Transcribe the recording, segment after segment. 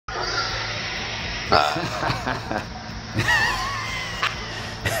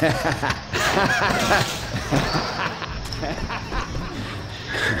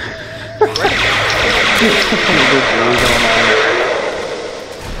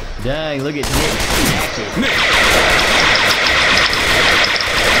Dang, look at Nick.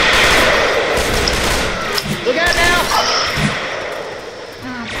 Look out now!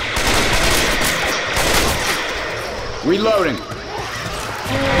 Reloading.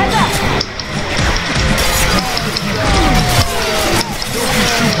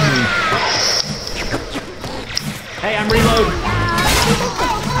 Hey, I'm reloading.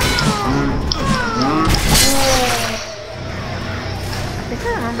 I think I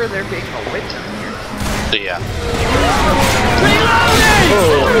remember there being a witch on here. Yeah. Reloading!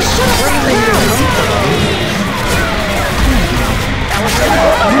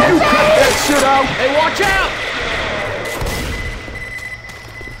 You cut that shit out. Hey, watch out!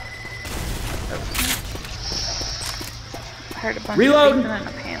 I heard a bunch Reloading. of people in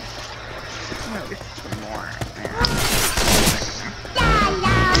the pants. I'm gonna get some more.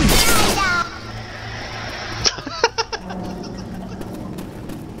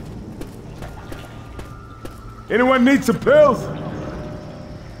 Anyone need some pills?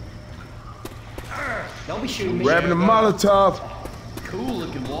 Don't be shooting me. Grabbing a Molotov. Cool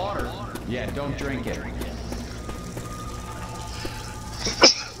looking water. Yeah, don't drink it.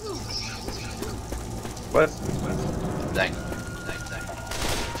 What? Dang.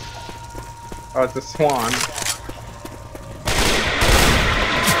 Oh, it's a swan.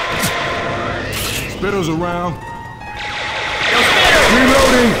 Spitters around. Yo, Spitter!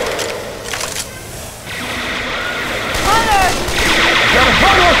 Reloading. Got a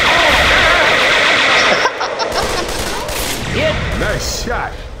hunter. Hit! Nice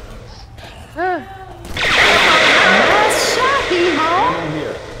shot. Nice shot, Hee-Haw! On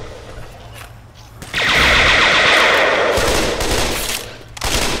here.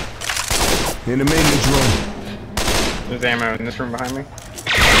 In the maintenance room. There's ammo in this room behind me.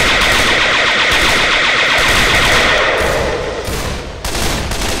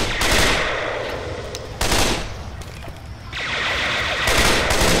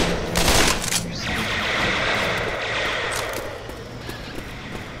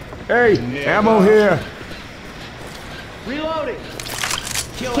 Hey, ammo here. Reloading!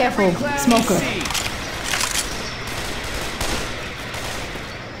 Kill Careful, every clown smoker.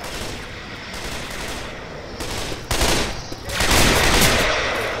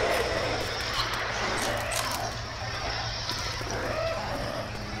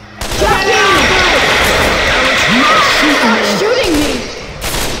 you see. Shooting me!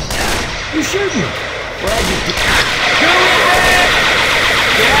 You shoot me. Glad you did. Do it, man!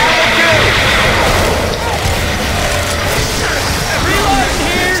 Get out of here! Reloading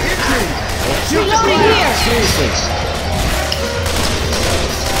here! Reloading here! Seriously.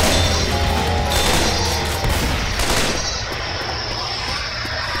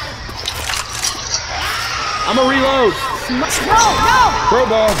 I'm a reload. No!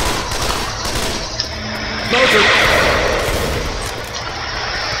 Crowbar. Smoker.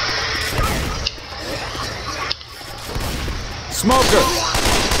 Smoker.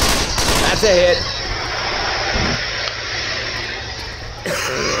 That's a hit.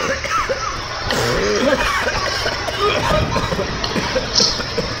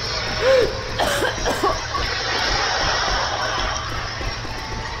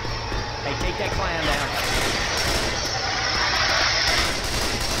 Hey, take that clown down.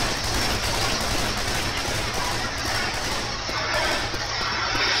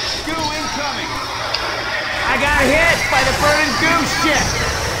 Goo incoming! I got hit by the burning goose ship.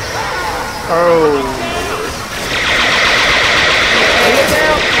 Oh. Take it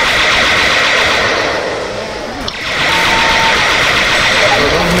down.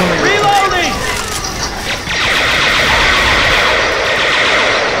 Reloading.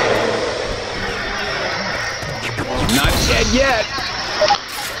 Not dead yet.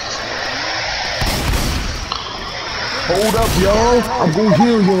 Hold up, y'all. I'm gonna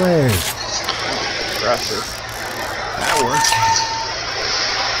heal your ass. Aggressive. That works.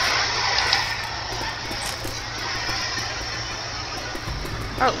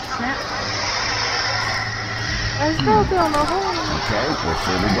 Oh, snap. I fell down the hole. Okay, we're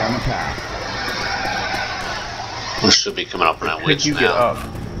further down the path. We should be coming up on that Could witch you get now. up?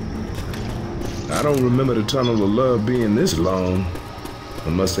 I don't remember the tunnel of love being this long. I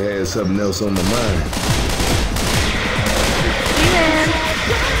must have had something else on my mind. Steven!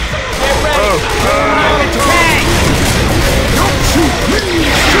 Get ready. Tank. Don't shoot me!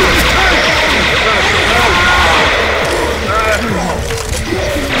 Shoot the tank!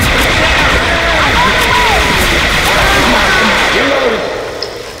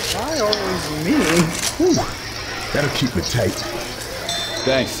 keep it tight.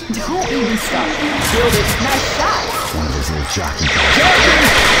 Thanks. Don't even stop. Build it. Nice shot. One of those little jockey guys. Jockey!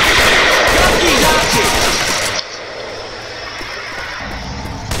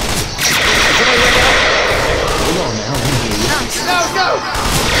 Hold on now, we hear you. No!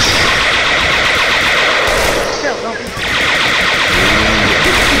 Still, don't be.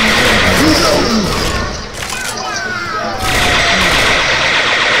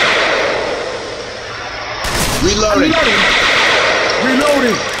 Reloading.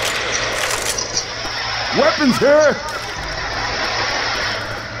 Reloading. Weapons here.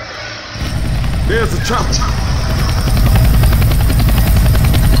 There's a chopper.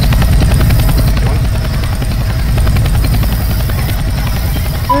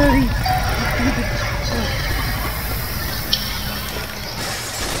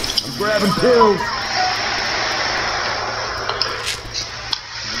 I'm grabbing pills.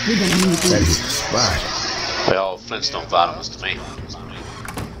 We're gonna need That these. is the spot. They all Flintstone vitamins to me.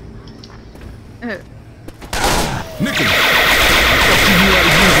 Nicky, I thought you knew how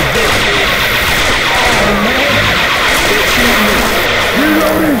to use a gun.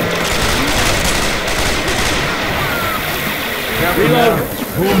 Reloading. Reload.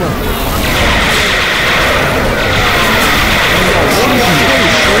 Boom up.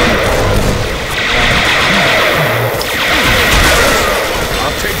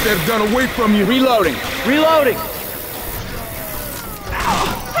 I'll take that gun away from you. Reloading.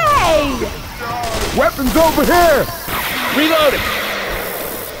 Hey! Weapons over here. Reloading.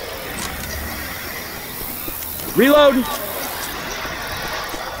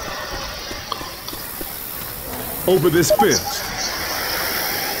 Over this fence.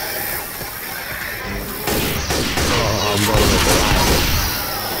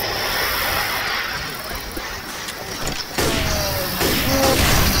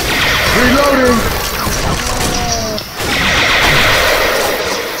 Reloading.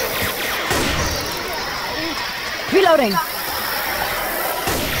 Reloading.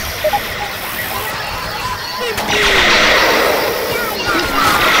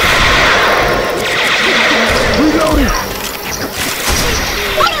 Reloading.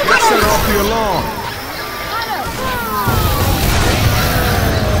 That set off the alarm.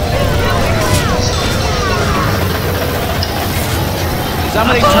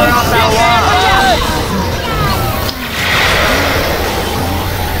 Somebody turn off that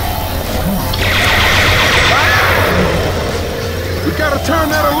We gotta turn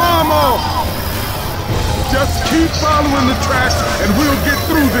that alarm off. Just keep following the tracks and we'll get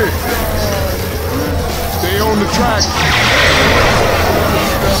through this. Stay on the track.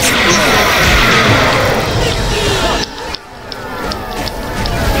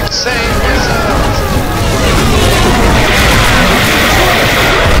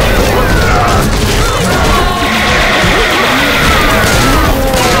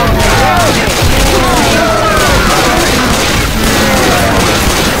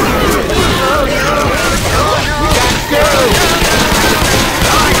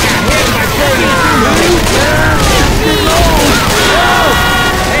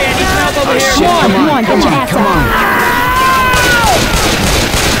 Come on.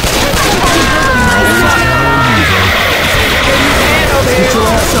 Get your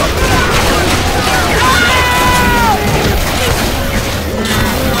ass up.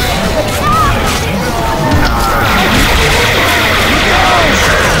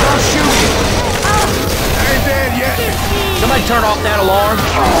 I ain't dead yet. Somebody turn off that alarm.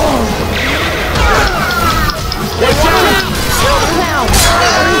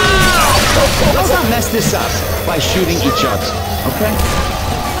 Let's not mess this up by shooting each other, okay?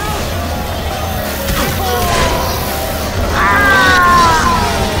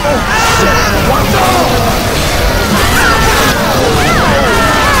 Watch out!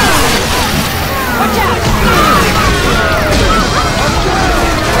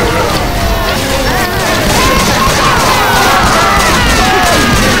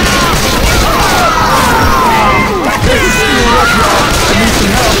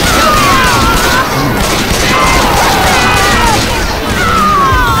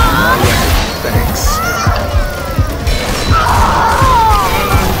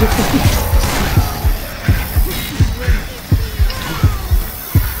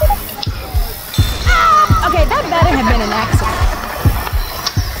 Okay, that better have been an accident.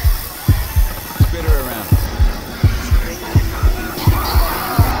 Spit her around.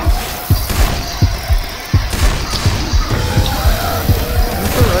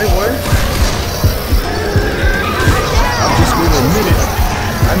 That's the right way. I'm just wait a minute.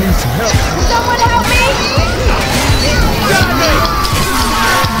 I need some help. Someone help me!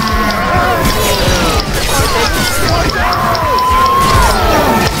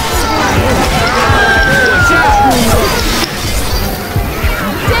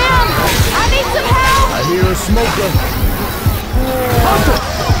 Damn! I need some help! I hear a smoker.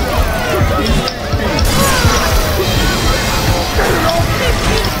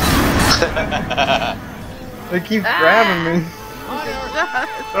 They keep grabbing me.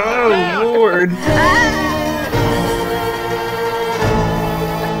 Oh Lord.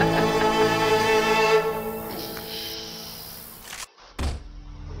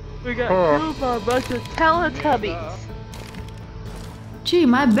 We got killed by a bunch of Teletubbies. Gee,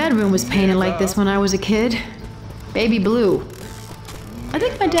 my bedroom was painted like this when I was a kid. Baby blue. I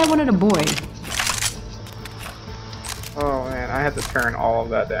think my dad wanted a boy. Oh man, I had to turn all of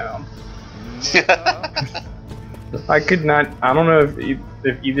that down. I could not. I don't know if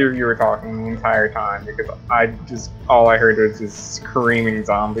either of you were talking the entire time because all I heard was just screaming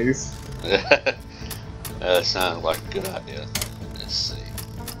zombies. That sounds like a good idea. Let's see.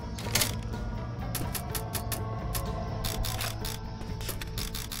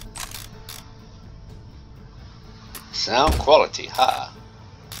 Sound quality high.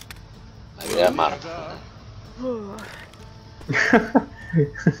 Maybe that might have. You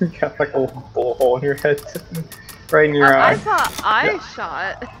got like a little bullet hole in your head, right in your eye. I thought I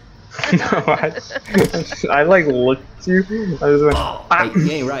shot. No, I like looked at you. I just went. Hey,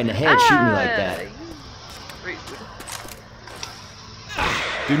 you ain't right in the head shooting me like that.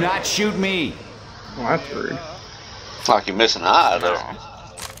 Do not shoot me. Well, that's rude. Like you're missing an eye, though.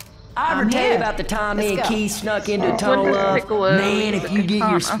 I ever tell you about the time me and Keith snuck into a tunnel of? Man, if you get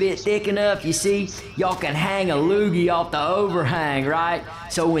your spit thick enough, you see, y'all can hang a loogie off the overhang, right?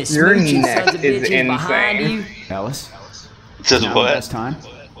 So when Your Smoochie neck sons of is bitches behind insane. you, Ellis, Just now what? best time.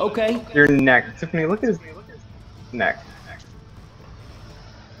 okay. Your neck, Tiffany. Look at his neck.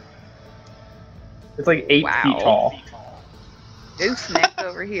 It's like 8 Wow. feet tall. Gooseneck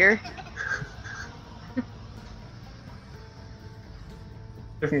over here.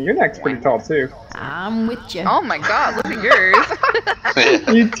 Tiffany, your neck's pretty tall too. I'm with you. Oh my god, look at yours.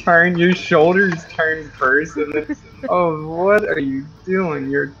 You turn, your shoulders turn first, and then, oh, what are you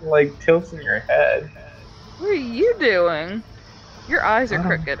doing? You're like tilting your head. What are you doing? Your eyes are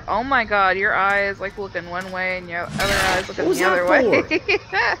crooked. Oh my god, your eye is like looking one way and your other eye is looking the other way.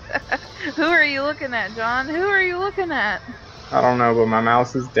 Who are you looking at, John? Who are you looking at? I don't know, but my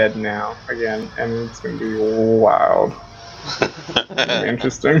mouse is dead now again, and it's gonna be wild.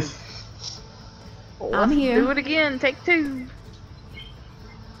 Interesting. I'm here. Do it again. Take 2.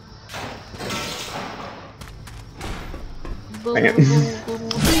 Dang it.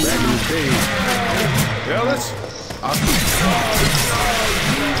 Ellis,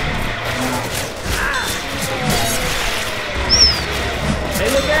 Hey,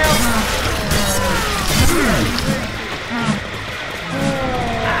 look out!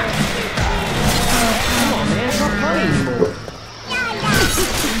 Come on, man, it's not funny anymore.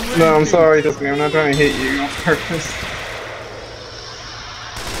 No, I'm sorry, Tiffany. I'm not trying to hit you on purpose.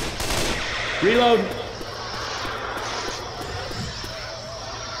 Reload.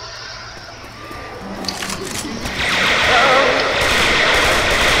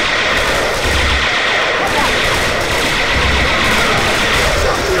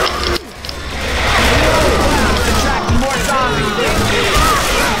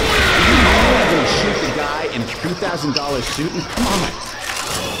 $2,000 shooting? Come on.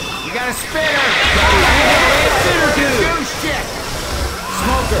 you got a spinner. Spinner dude. Do shit.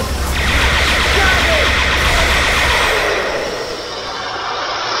 Smoker.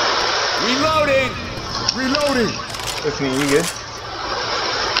 Reloading. Reloading. Tiffany, you good?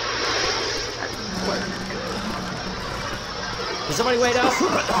 Can somebody wait up? I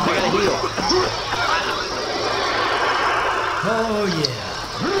gotta heal. Oh yeah.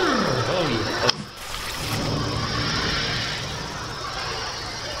 Oh yeah.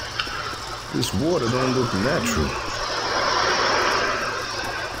 This water don't look natural.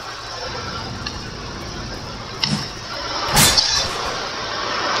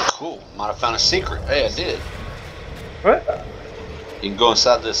 Cool. Might have found a secret. Hey, I did. What? You can go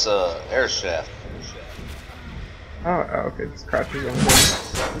inside this air shaft. Oh, okay. Just crouch your own.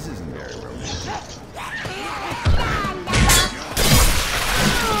 This isn't very romantic.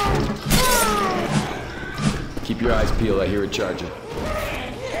 Keep your eyes peeled. I hear it charging.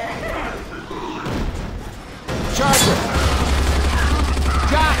 Charger.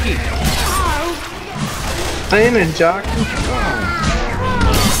 Jockey. I ain't a jockey.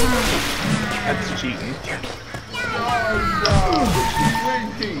 That's cheating.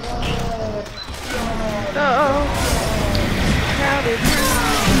 Uh-oh. Crowded.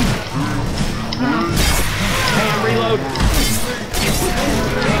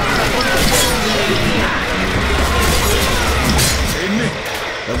 Hey, Nick,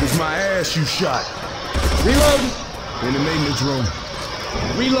 that was my ass you shot. Reloading. In the maintenance room.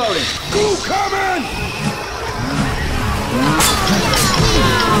 Reloading. Who coming?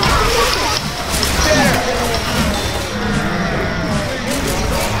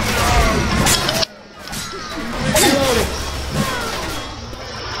 Reloading.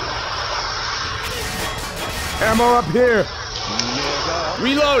 Ammo up here.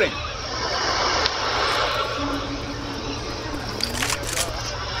 Reloading.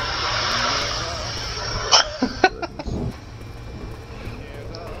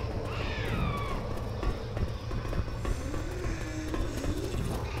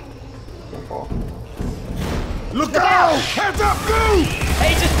 Look out! Heads up, go!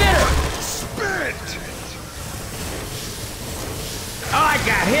 Hey, just bitter. Spit! Oh, I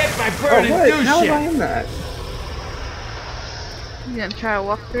got hit by burning douche How was shit. I in that? You gonna try to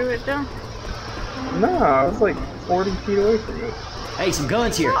walk through it, John? No, I was like 40 feet away from it. Hey, some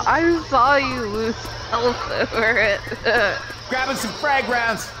guns here. I saw you lose health over it. Grabbing some frag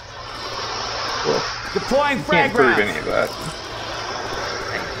rounds. Well, Deploying can't frag prove rounds. any of that.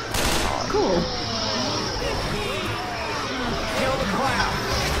 Cool. Kill the clown.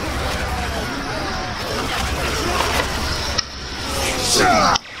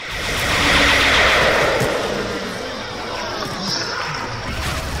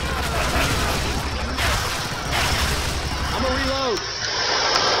 I'm gonna reload.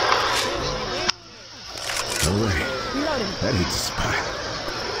 No way. That hits the spot.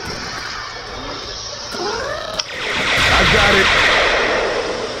 I got it.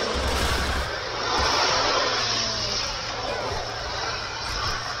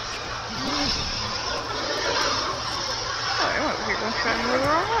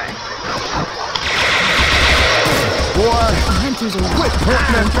 Boy, Hunters are quit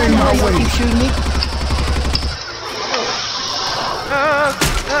putting that thing my way. keep shooting me.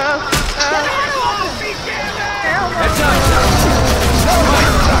 Heads up.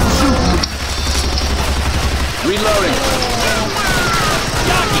 Reloading.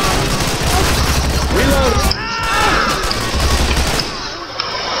 Reload.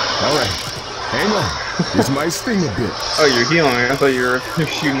 All right, hang on. This might sting a bit. Oh, you're healing me. I thought you were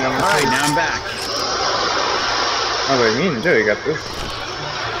shooting them. All right, now I'm back. I was like, me and Joey got this.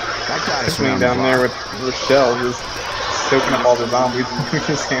 That got us Swing around down the there block. with Rochelle, just soaking up all the zombies. We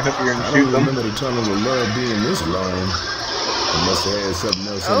can stand up here and I shoot don't them. remember the tunnel of love being this long. I must have had something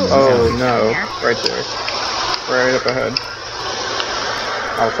else in there. Oh no, right there. Right up ahead.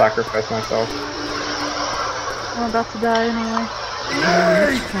 I'll sacrifice myself. I'm about to die anyway.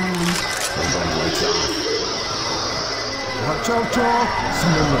 Somebody lights out. Watch out, y'all.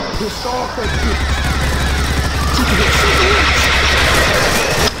 Someone pissed off that bitch.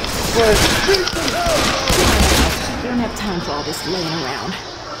 We don't have time for all this laying around.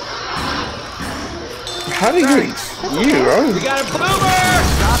 How did you? You? I was We got a boomer!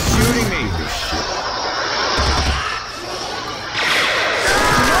 Stop shooting me.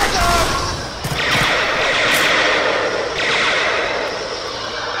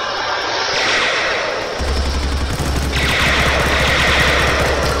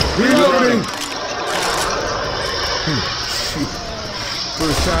 Reloading! Shit.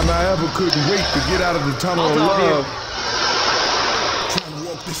 First time I ever couldn't wait to get out of the tunnel of Hold on, love. Trying to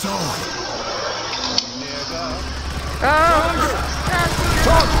walk this off.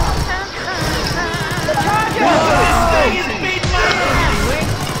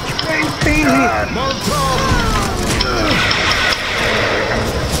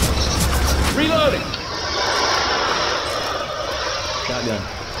 Reloading. Shotgun.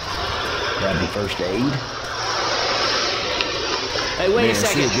 Grab the first aid. Hey, wait a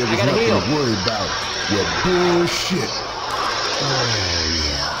second. Said there I was gotta nothing heal. to worry about. Your bullshit. Oh,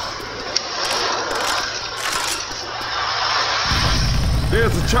 yeah.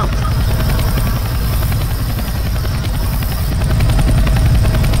 There's a chopper.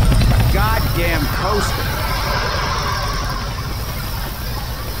 Goddamn coaster.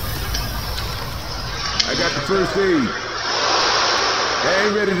 I got the first aid. I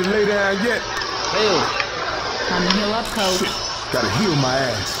ain't ready to lay down yet. Heal. Time to heal up, Coach. Shit. Gotta heal my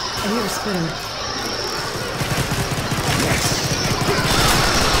ass. I hear a spinner.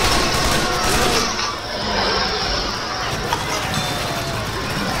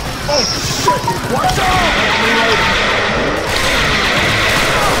 Oh, shit! Watch out!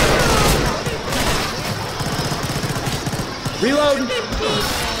 Reloading.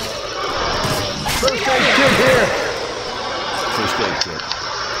 First aid kit here. First aid kit.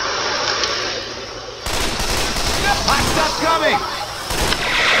 Hot stuff coming.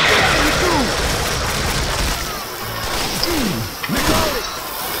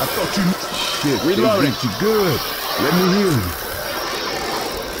 thought you... Shit, Reloading. You good. Let me heal you.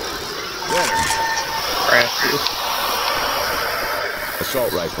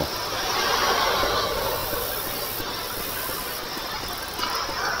 Assault rifle.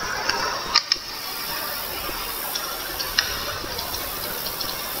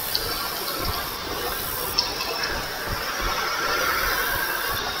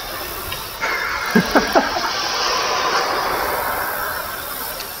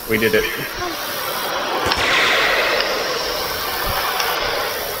 We did it.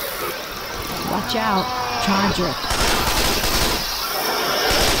 Watch out. Charger.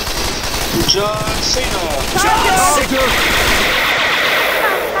 John Cena.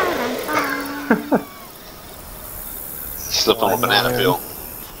 Slipped on a banana peel.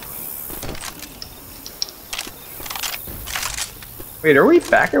 Wait, are we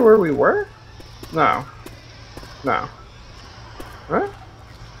back at where we were? No. No. What?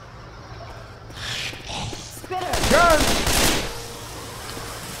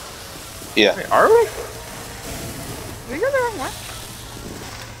 Yeah. Wait, are we? We go the wrong way.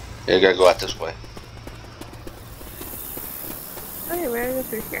 Yeah, you gotta go out this way. Okay, we gotta go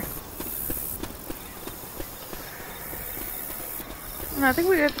through here. No, I think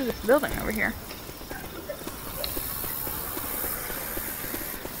we go through this building over here.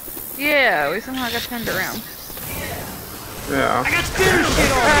 Yeah, we somehow got turned around. Yeah. I got spitter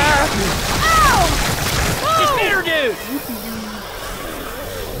shit on me! Ow! Spitter dude!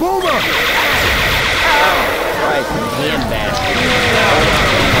 Boomer! Right, hand bastard.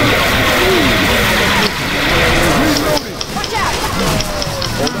 Watch out!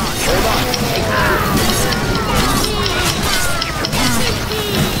 Hold on.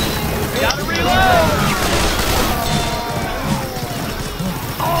 Gotta reload!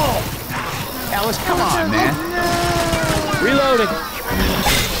 Oh! Alice, come on, man. Reloading.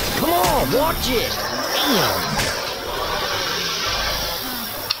 Come on, watch it. Damn.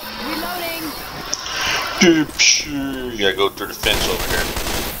 You gotta go through the fence over here.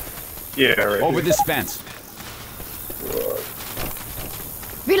 Yeah, right. Over this fence.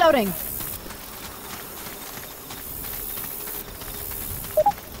 Reloading.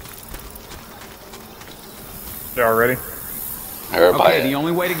 Y'all ready? Everybody. Okay, the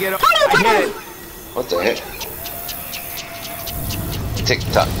only way to get up. I hit it. What the heck? Tick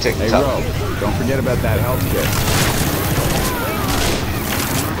tock, tick Hey, tock. Ro, don't forget about that health kit.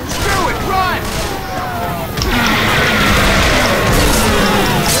 Screw it, run!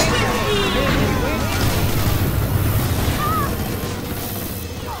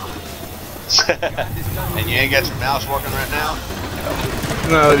 And you ain't got your mouse working right now?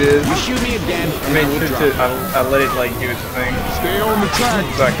 No, it is. You shoot me again, I and made then we'll sure drop. to I let it like do its thing Stay on the track.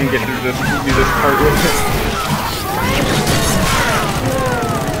 so I can get through this do this part with it.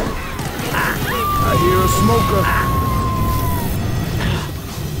 I hear a smoker.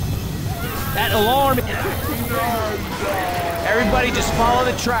 That alarm. Everybody just follow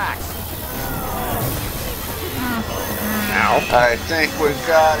the tracks. I think we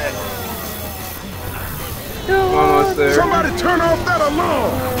got it. Almost there. Somebody turn off that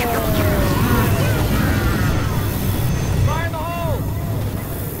alarm. Fire in the hole!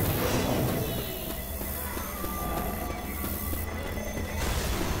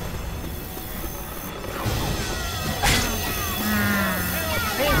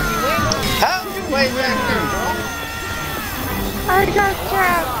 How did you way back there, bro? I got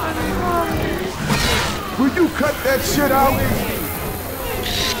trapped. Will you cut that shit out?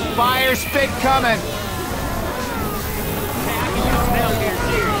 Fire spit coming.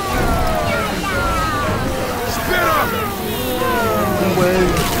 Spit up!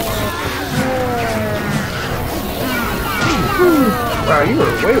 Wow, you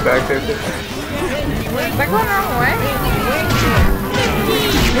were way back there. Is that going the wrong way?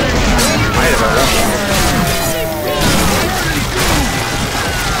 Might have been.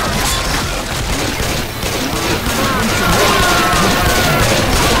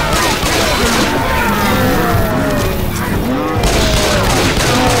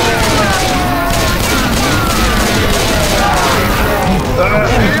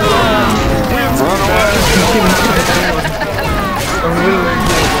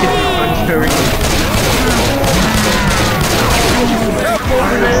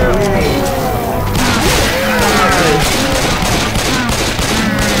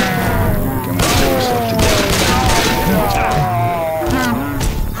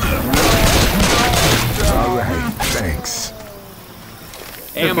 Alright, thanks.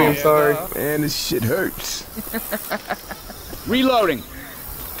 Ammo. I'm sorry. Man, this shit hurts. Reloading.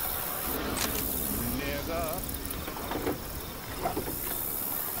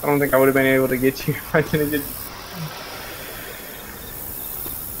 I don't think I would have been able to get you if I didn't get.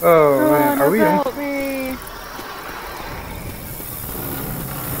 Oh man, are we in? Help me.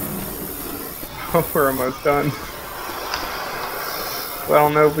 Oh, we're almost done. Well, I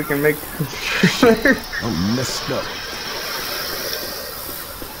don't know if we can make. I'm messed up.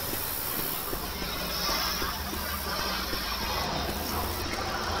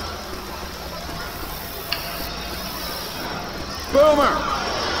 Boomer!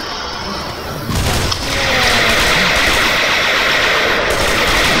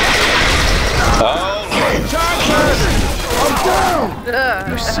 Oh, I'm down!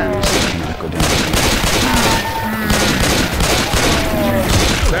 Ugh. You seriously can't go down.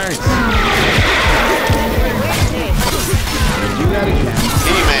 Thanks. You got it.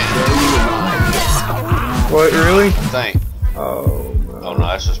 He-Man. What, really? Thank. Oh no. Oh no,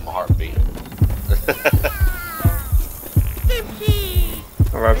 that's just my heartbeat. I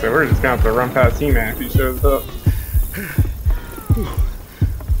was about to say, we're just gonna have to run past He-Man if he shows up.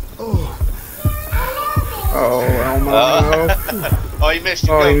 Oh, Elmo, no. Oh, he missed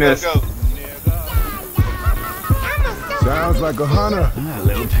you. Oh, Go, he go, missed. go. Sounds like a hunter.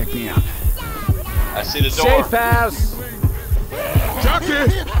 Little pick me up. I see the door. Safe house. Jockey!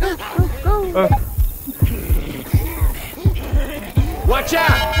 Watch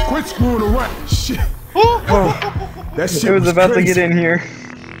out. Quit screwing around. Shit. Oh, That shit it was about crazy. to get in here.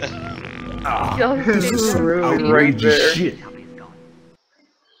 Y'all This is some rude. Right outrageous there. shit.